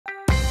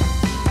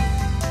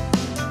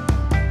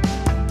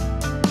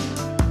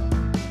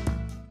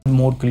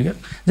more clear.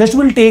 Just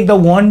we'll take the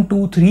 1,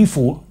 2, 3,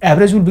 4.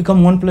 Average will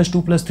become 1 plus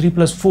 2 plus 3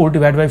 plus 4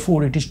 divided by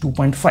 4. It is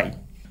 2.5.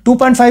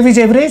 2.5 is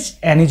average.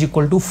 N is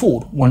equal to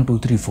 4. 1, 2,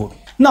 3, 4.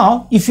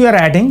 Now, if you are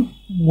adding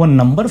one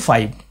number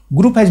 5,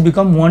 group has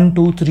become 1,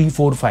 2, 3,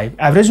 4, 5.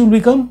 Average will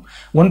become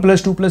 1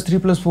 plus 2 plus 3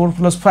 plus 4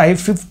 plus 5.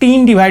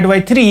 15 divided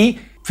by 3.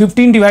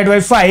 15 divided by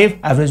 5.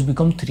 Average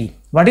become 3.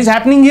 What is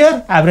happening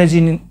here? Average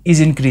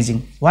is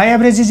increasing. Why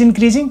average is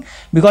increasing?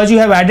 Because you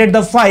have added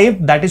the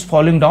 5 that is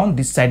falling down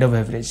this side of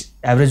average.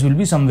 Average will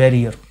be somewhere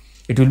here.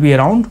 It will be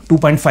around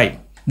 2.5.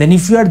 Then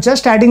if you are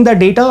just adding the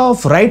data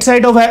of right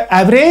side of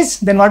average,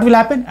 then what will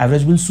happen?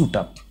 Average will shoot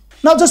up.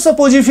 Now just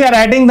suppose if you are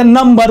adding the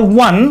number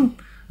 1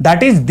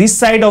 that is this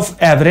side of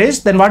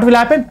average, then what will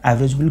happen?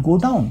 Average will go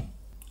down.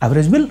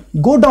 Average will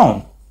go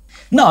down.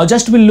 Now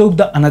just we'll look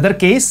the another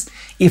case.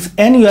 If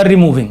n you are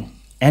removing,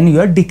 n you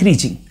are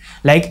decreasing.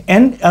 Like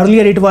n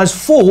earlier it was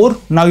 4,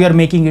 now you are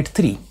making it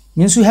 3.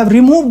 Means you have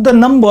removed the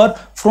number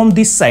from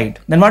this side.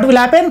 Then what will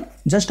happen?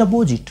 Just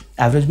opposite.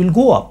 Average will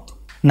go up.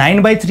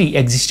 9 by 3.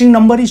 Existing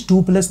number is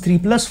 2 plus 3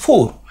 plus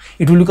 4.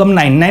 It will become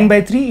 9. 9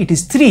 by 3. It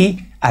is 3.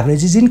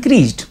 Average is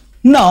increased.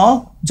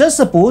 Now just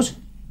suppose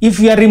if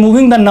you are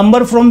removing the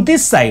number from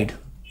this side.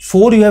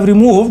 4 you have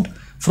removed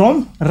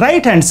from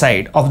right hand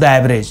side of the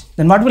average.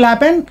 Then what will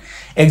happen?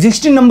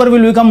 Existing number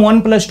will become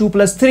 1 plus 2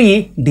 plus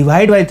 3.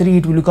 Divide by 3,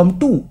 it will become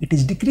 2. It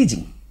is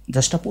decreasing.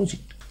 Just opposite.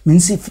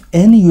 Means if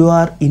n you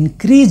are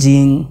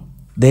increasing,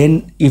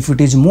 then if it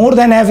is more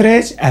than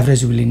average,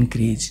 average will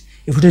increase.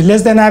 If it is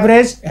less than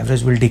average,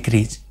 average will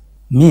decrease.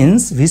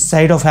 Means which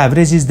side of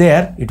average is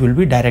there, it will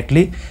be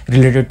directly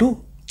related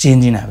to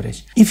change in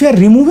average. If you are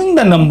removing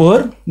the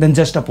number, then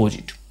just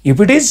opposite. If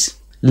it is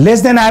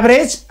less than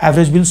average,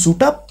 average will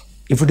shoot up.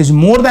 If it is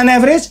more than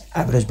average,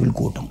 average will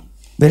go down.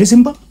 Very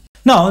simple.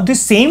 Now,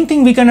 this same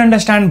thing we can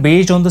understand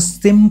based on the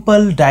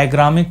simple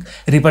diagrammic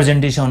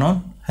representation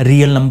on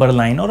real number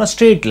line or a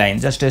straight line.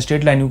 Just a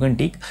straight line you can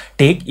take.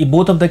 In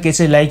both of the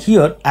cases like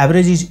here,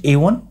 average is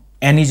A1,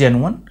 N is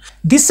N1.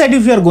 This side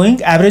if you are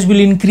going, average will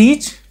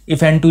increase if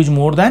N2 is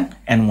more than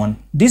N1.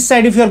 This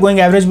side if you are going,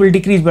 average will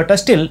decrease, but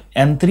still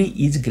N3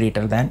 is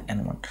greater than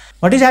N1.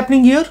 What is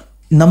happening here?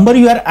 Number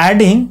you are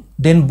adding,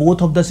 then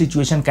both of the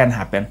situation can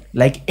happen.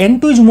 Like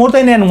N2 is more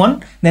than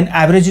N1, then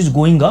average is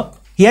going up.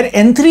 Here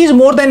N3 is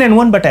more than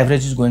N1, but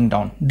average is going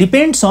down.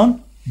 Depends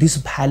on this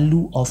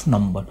value of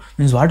number.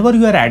 Means whatever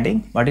you are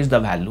adding, what is the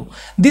value?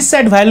 This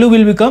side value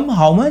will become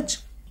how much?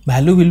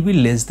 Value will be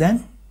less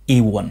than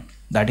A1.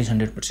 That is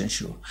 100%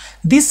 sure.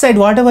 This side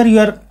whatever you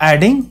are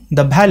adding,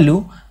 the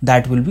value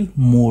that will be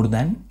more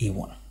than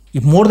A1.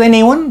 If more than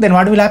A1, then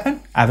what will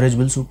happen? Average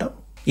will shoot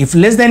up. If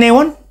less than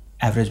A1,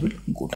 average will go down.